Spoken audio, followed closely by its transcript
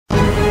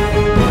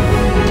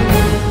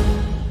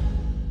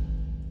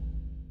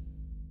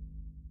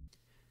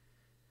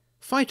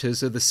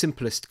Fighters are the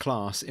simplest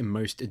class in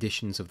most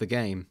editions of the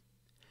game.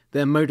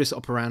 Their modus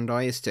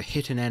operandi is to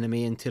hit an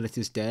enemy until it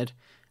is dead,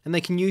 and they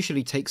can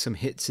usually take some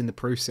hits in the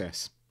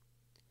process.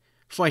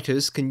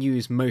 Fighters can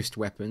use most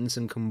weapons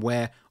and can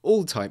wear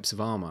all types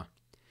of armour,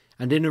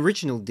 and in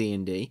original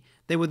D&D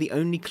they were the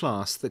only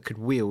class that could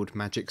wield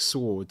magic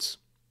swords.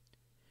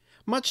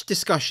 Much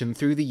discussion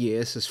through the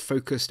years has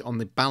focused on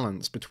the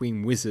balance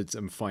between wizards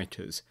and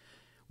fighters.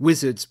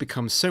 Wizards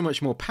become so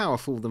much more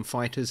powerful than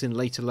fighters in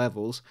later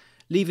levels,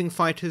 leaving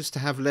fighters to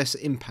have less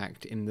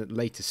impact in the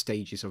later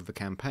stages of the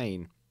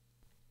campaign.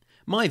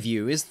 My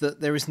view is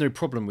that there is no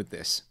problem with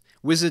this.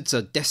 Wizards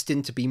are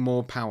destined to be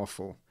more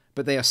powerful,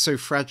 but they are so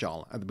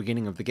fragile at the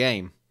beginning of the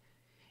game.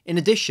 In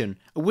addition,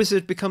 a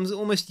wizard becomes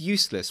almost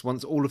useless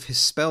once all of his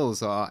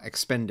spells are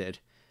expended,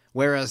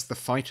 whereas the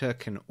fighter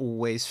can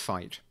always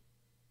fight.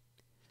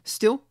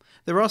 Still,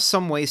 there are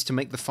some ways to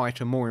make the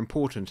fighter more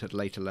important at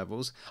later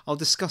levels. I'll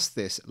discuss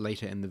this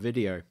later in the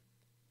video.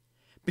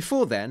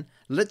 Before then,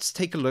 let's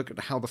take a look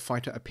at how the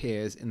fighter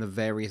appears in the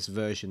various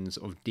versions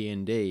of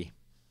D&D.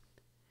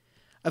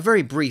 A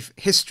very brief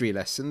history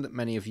lesson that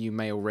many of you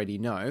may already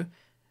know.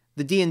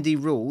 The D&D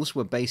rules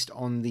were based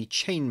on the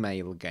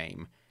chainmail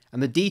game,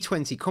 and the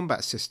D20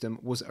 combat system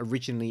was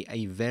originally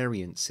a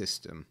variant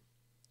system.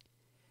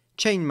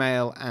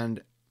 Chainmail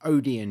and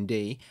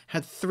OD&D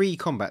had three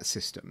combat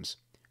systems: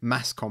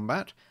 mass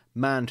combat,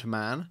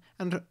 man-to-man,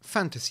 and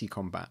fantasy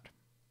combat.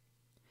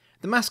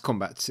 The mass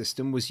combat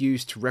system was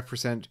used to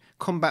represent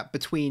combat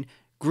between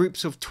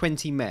groups of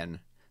 20 men,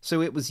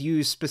 so it was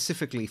used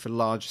specifically for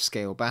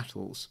large-scale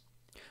battles.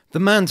 The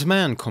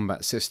man-to-man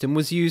combat system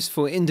was used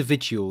for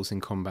individuals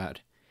in combat.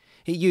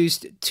 It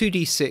used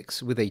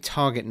 2d6 with a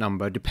target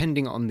number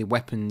depending on the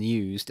weapon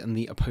used and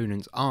the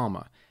opponent's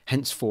armour,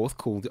 henceforth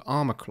called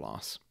armour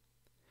class.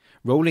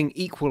 Rolling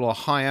equal or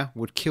higher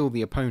would kill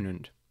the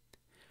opponent.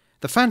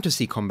 The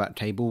fantasy combat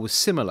table was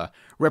similar,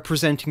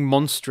 representing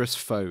monstrous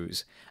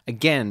foes.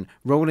 Again,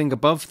 rolling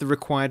above the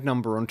required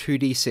number on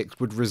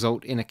 2d6 would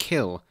result in a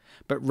kill,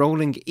 but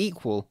rolling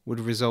equal would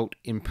result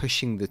in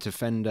pushing the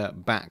defender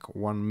back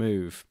one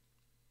move.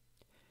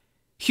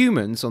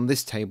 Humans on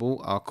this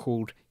table are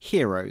called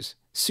heroes,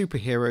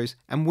 superheroes,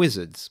 and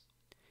wizards.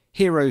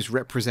 Heroes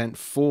represent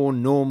 4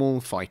 normal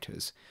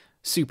fighters,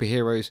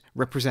 superheroes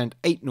represent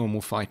 8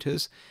 normal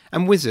fighters,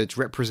 and wizards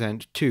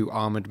represent 2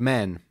 armoured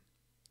men.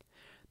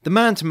 The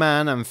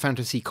man-to-man and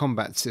fantasy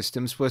combat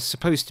systems were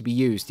supposed to be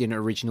used in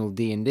original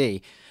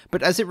D&D,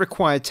 but as it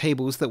required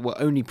tables that were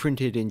only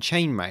printed in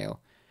chainmail,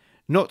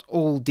 not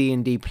all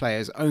D&D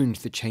players owned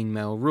the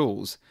chainmail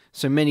rules,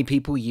 so many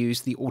people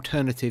used the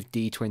alternative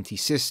D20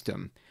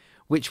 system,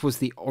 which was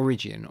the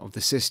origin of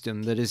the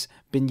system that has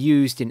been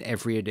used in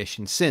every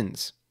edition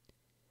since.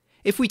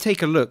 If we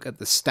take a look at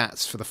the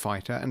stats for the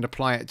fighter and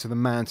apply it to the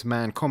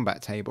man-to-man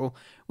combat table,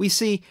 we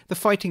see the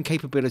fighting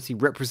capability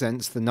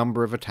represents the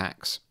number of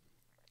attacks.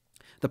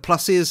 The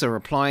pluses are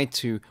applied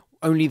to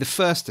only the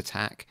first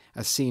attack,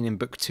 as seen in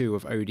Book 2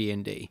 of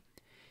OD&D.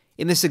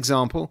 In this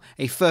example,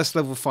 a first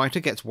level fighter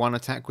gets 1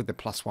 attack with the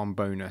 +1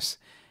 bonus.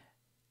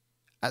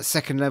 At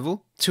second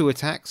level, 2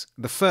 attacks,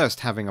 the first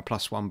having a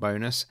 +1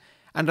 bonus,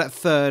 and at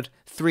third,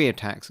 3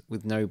 attacks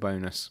with no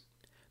bonus.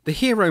 The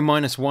Hero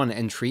 -1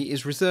 entry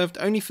is reserved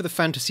only for the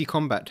fantasy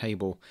combat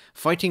table,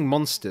 fighting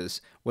monsters,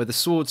 where the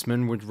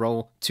swordsman would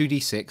roll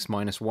 2d6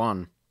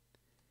 -1.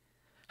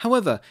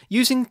 However,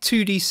 using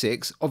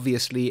 2d6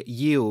 obviously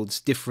yields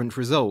different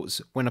results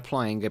when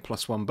applying a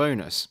 +1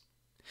 bonus.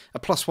 A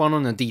 +1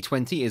 on a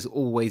d20 is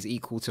always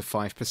equal to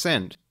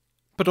 5%,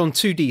 but on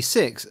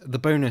 2d6 the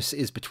bonus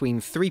is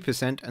between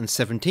 3% and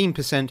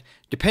 17%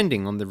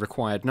 depending on the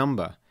required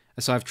number,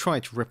 as I've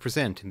tried to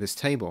represent in this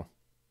table.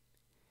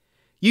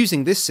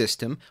 Using this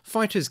system,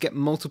 fighters get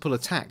multiple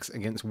attacks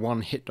against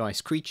 1 hit dice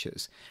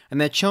creatures,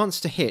 and their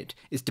chance to hit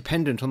is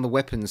dependent on the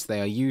weapons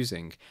they are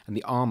using and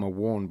the armour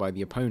worn by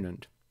the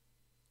opponent.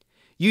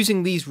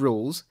 Using these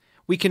rules,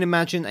 we can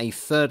imagine a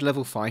third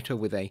level fighter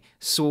with a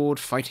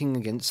sword fighting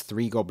against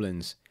 3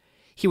 goblins.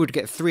 He would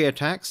get 3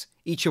 attacks,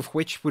 each of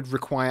which would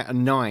require a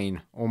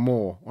 9 or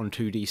more on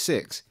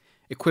 2d6,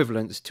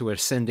 equivalent to an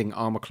ascending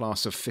armour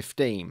class of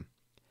 15.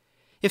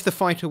 If the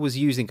fighter was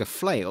using a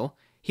flail,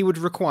 he would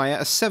require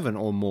a 7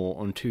 or more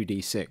on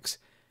 2d6,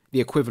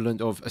 the equivalent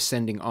of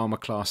ascending armour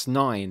class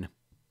 9.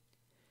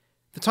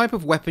 The type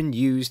of weapon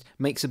used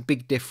makes a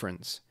big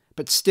difference.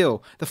 But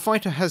still, the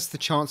fighter has the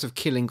chance of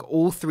killing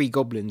all 3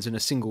 goblins in a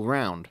single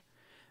round.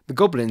 The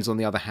goblins, on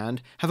the other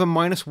hand, have a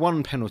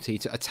 -1 penalty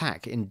to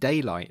attack in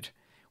daylight,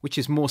 which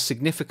is more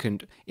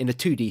significant in a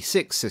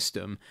 2d6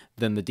 system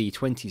than the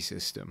d20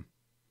 system.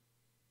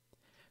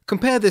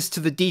 Compare this to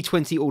the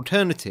d20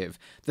 alternative.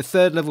 The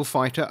third level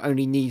fighter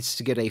only needs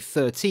to get a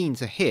 13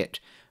 to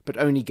hit, but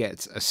only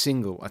gets a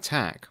single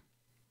attack.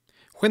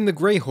 When the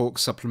Greyhawk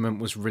supplement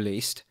was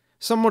released,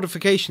 some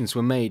modifications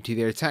were made to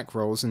the attack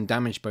rolls and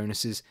damage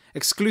bonuses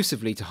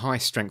exclusively to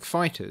high-strength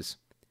fighters.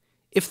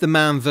 If the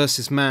man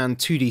versus man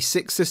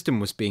 2d6 system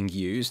was being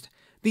used,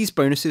 these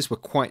bonuses were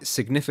quite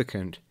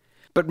significant,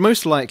 but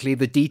most likely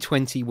the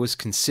d20 was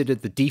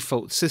considered the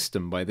default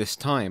system by this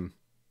time.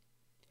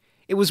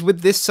 It was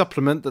with this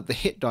supplement that the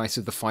hit dice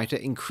of the fighter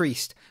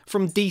increased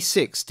from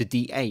D6 to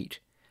D8,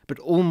 but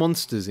all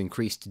monsters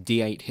increased to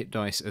D8 hit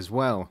dice as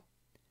well.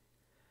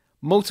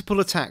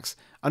 Multiple attacks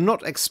are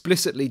not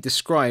explicitly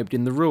described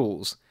in the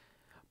rules,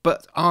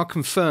 but are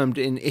confirmed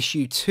in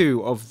issue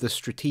 2 of the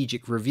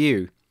Strategic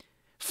Review.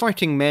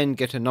 Fighting men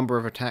get a number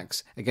of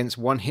attacks against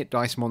one hit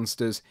dice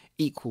monsters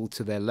equal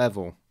to their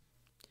level.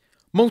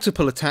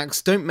 Multiple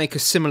attacks don't make a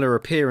similar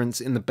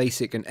appearance in the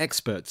basic and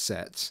expert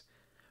sets,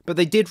 but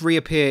they did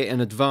reappear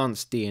in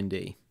advanced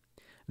D&D.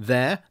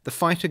 There, the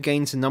fighter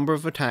gains a number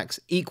of attacks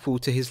equal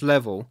to his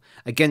level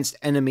against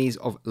enemies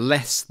of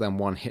less than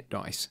one hit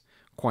dice,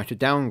 quite a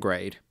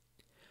downgrade,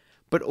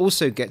 but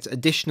also gets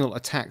additional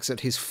attacks at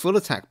his full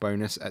attack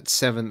bonus at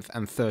 7th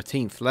and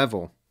 13th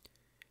level.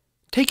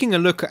 Taking a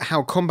look at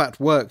how combat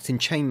worked in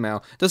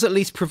Chainmail does at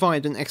least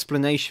provide an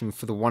explanation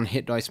for the one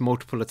hit dice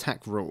multiple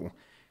attack rule,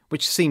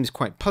 which seems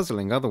quite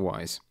puzzling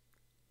otherwise.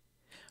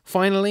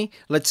 Finally,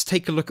 let's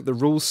take a look at the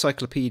Rules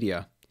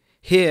Cyclopedia.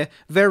 Here,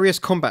 various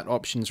combat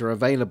options are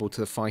available to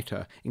the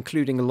fighter,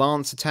 including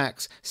lance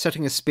attacks,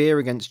 setting a spear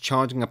against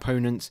charging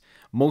opponents,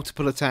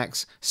 multiple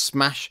attacks,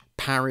 smash,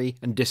 parry,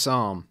 and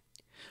disarm.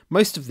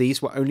 Most of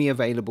these were only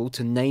available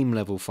to name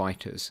level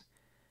fighters.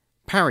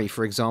 Parry,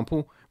 for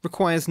example,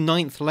 requires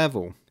 9th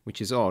level,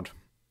 which is odd.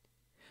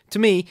 To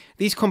me,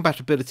 these combat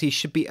abilities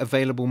should be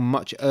available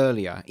much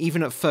earlier,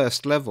 even at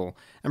 1st level,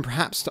 and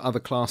perhaps to other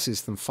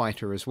classes than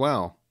fighter as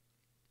well.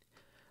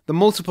 The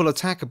multiple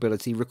attack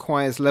ability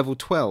requires level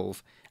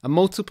 12, and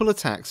multiple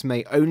attacks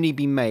may only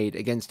be made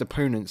against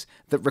opponents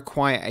that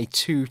require a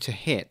 2 to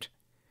hit,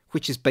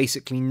 which is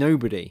basically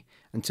nobody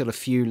until a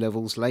few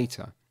levels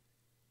later.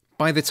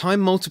 By the time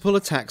multiple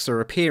attacks are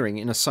appearing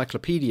in a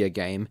Cyclopedia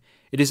game,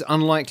 it is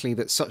unlikely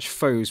that such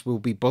foes will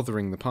be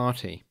bothering the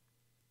party.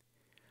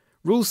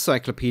 Rules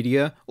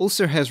Cyclopedia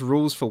also has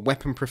rules for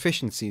weapon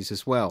proficiencies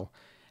as well.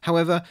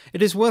 However,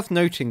 it is worth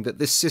noting that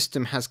this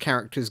system has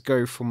characters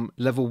go from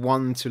level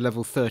 1 to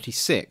level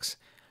 36,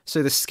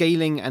 so the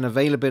scaling and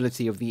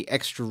availability of the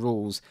extra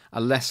rules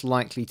are less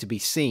likely to be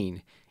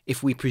seen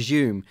if we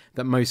presume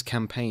that most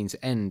campaigns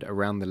end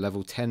around the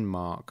level 10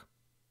 mark.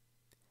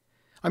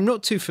 I'm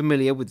not too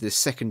familiar with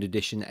this 2nd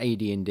edition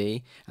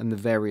AD&D and the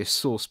various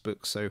source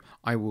books, so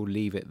I will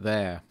leave it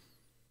there.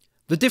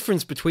 The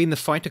difference between the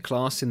fighter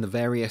class in the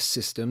various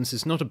systems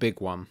is not a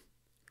big one.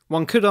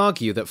 One could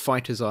argue that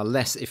fighters are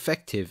less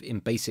effective in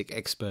basic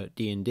expert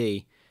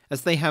D&D,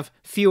 as they have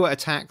fewer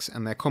attacks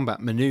and their combat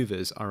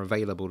maneuvers are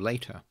available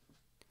later.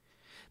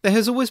 There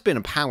has always been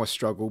a power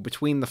struggle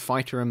between the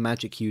fighter and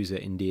magic user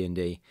in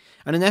D&D,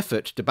 and an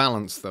effort to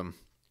balance them.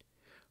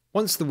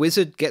 Once the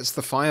wizard gets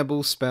the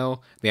fireball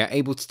spell, they are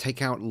able to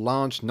take out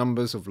large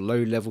numbers of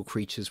low-level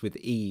creatures with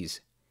ease.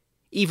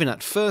 Even at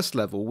 1st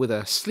level with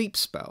a sleep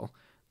spell,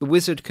 the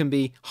wizard can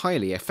be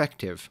highly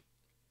effective.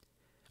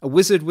 A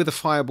wizard with a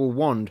fireball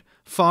wand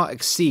far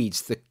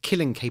exceeds the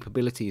killing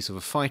capabilities of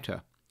a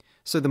fighter,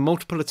 so the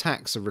multiple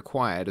attacks are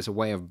required as a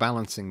way of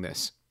balancing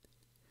this.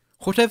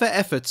 Whatever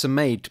efforts are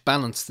made to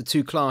balance the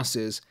two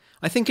classes,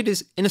 I think it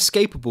is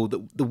inescapable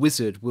that the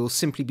wizard will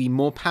simply be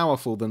more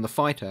powerful than the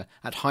fighter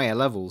at higher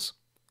levels.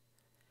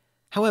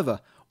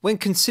 However, when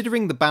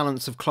considering the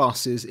balance of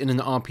classes in an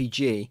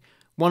RPG,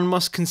 one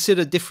must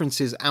consider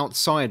differences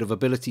outside of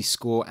ability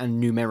score and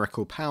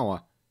numerical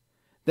power.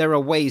 There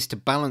are ways to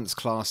balance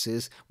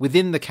classes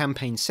within the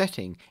campaign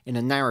setting in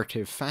a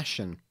narrative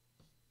fashion.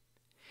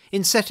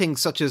 In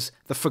settings such as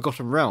the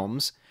Forgotten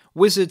Realms,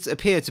 wizards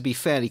appear to be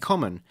fairly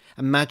common,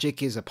 and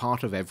magic is a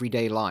part of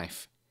everyday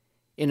life.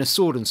 In a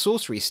sword and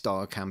sorcery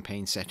style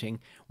campaign setting,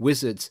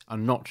 wizards are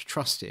not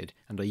trusted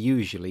and are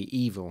usually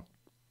evil.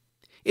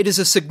 It is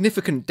a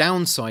significant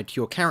downside to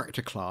your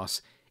character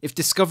class if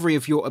discovery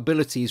of your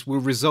abilities will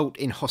result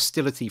in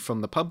hostility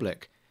from the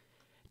public.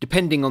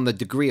 Depending on the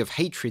degree of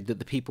hatred that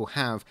the people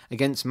have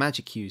against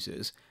magic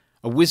users,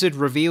 a wizard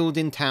revealed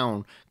in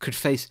town could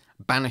face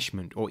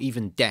banishment or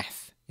even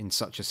death in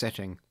such a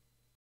setting.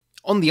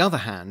 On the other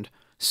hand,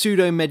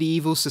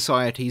 pseudo-medieval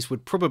societies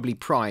would probably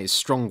prize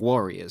strong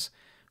warriors.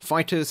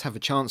 Fighters have a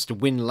chance to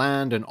win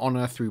land and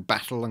honour through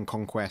battle and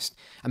conquest,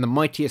 and the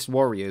mightiest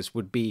warriors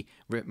would be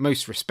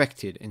most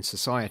respected in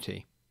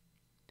society.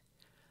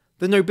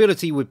 The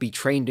nobility would be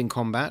trained in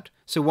combat,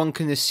 so one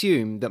can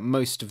assume that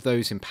most of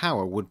those in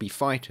power would be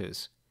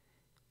fighters.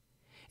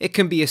 It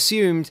can be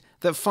assumed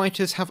that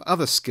fighters have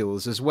other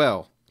skills as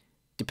well,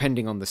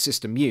 depending on the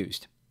system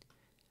used.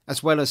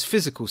 As well as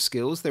physical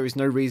skills, there is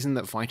no reason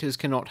that fighters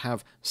cannot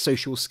have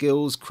social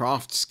skills,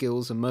 craft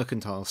skills, and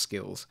mercantile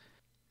skills.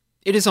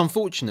 It is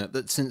unfortunate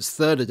that since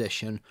 3rd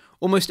edition,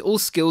 almost all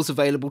skills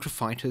available to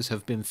fighters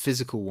have been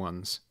physical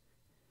ones.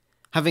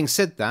 Having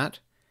said that,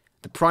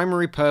 the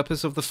primary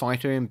purpose of the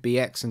fighter in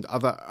BX and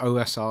other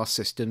OSR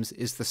systems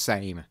is the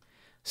same.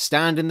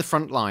 Stand in the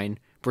front line,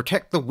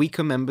 protect the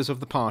weaker members of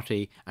the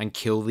party, and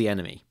kill the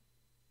enemy.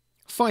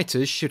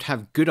 Fighters should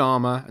have good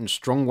armour and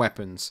strong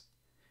weapons.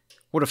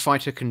 What a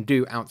fighter can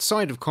do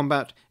outside of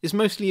combat is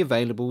mostly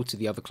available to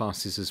the other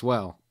classes as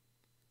well.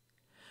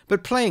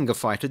 But playing a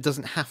fighter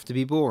doesn't have to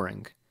be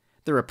boring.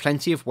 there are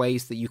plenty of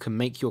ways that you can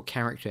make your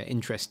character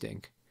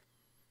interesting.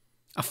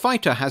 A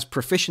fighter has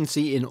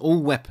proficiency in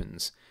all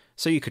weapons,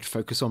 so you could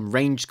focus on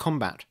ranged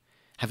combat,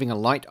 having a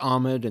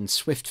light-armoured and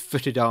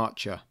swift-footed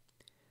archer.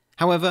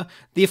 However,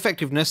 the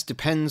effectiveness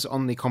depends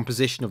on the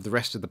composition of the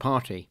rest of the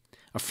party.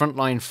 A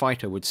frontline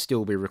fighter would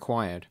still be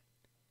required.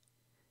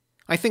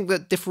 I think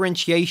that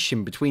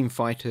differentiation between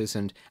fighters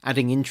and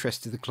adding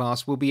interest to the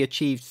class will be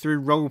achieved through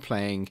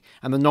role-playing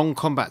and the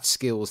non-combat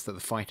skills that the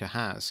fighter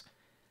has.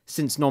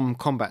 Since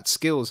non-combat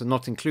skills are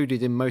not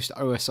included in most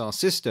OSR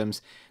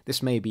systems,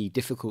 this may be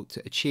difficult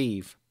to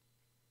achieve.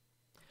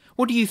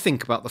 What do you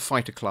think about the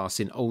fighter class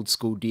in old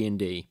school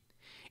D&D?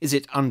 Is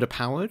it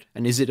underpowered,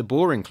 and is it a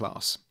boring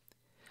class?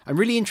 I'm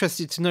really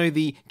interested to know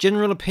the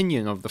general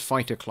opinion of the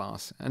fighter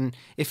class, and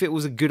if it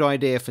was a good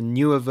idea for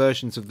newer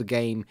versions of the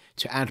game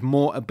to add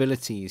more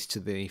abilities to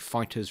the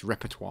fighter's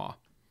repertoire.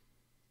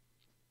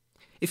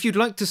 If you'd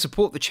like to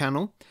support the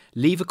channel,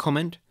 leave a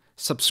comment,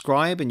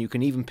 subscribe, and you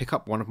can even pick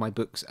up one of my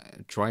books,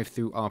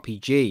 Drive-Thru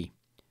RPG.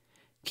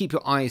 Keep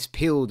your eyes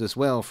peeled as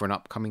well for an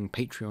upcoming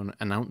Patreon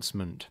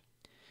announcement.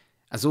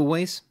 As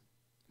always,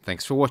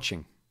 thanks for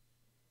watching.